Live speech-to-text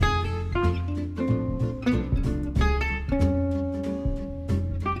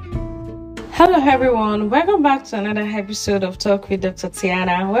Hello everyone, welcome back to another episode of Talk with Dr.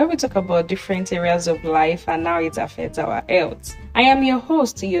 Tiana, where we talk about different areas of life and how it affects our health. I am your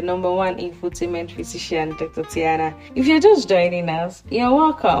host, your number one infotainment physician, Dr. Tiana. If you're just joining us, you're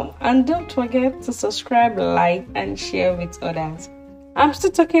welcome, and don't forget to subscribe, like, and share with others. I'm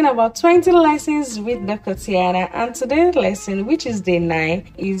still talking about 20 lessons with Dr. Tiana, and today's lesson, which is day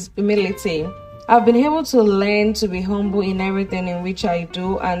 9, is humility. I've been able to learn to be humble in everything in which I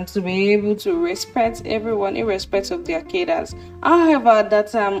do and to be able to respect everyone irrespective of their cadres. However,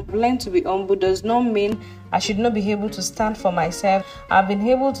 that I've learned to be humble does not mean I should not be able to stand for myself. I've been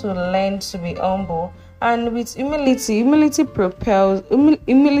able to learn to be humble. And with humility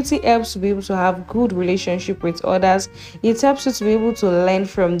helps to be able to have good relationship with others. It helps you to be able to learn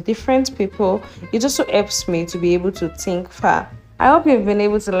from different people. It also helps me to be able to think far. I hope you've been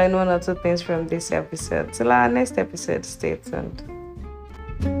able to learn one or two things from this episode. Till our next episode, stay tuned.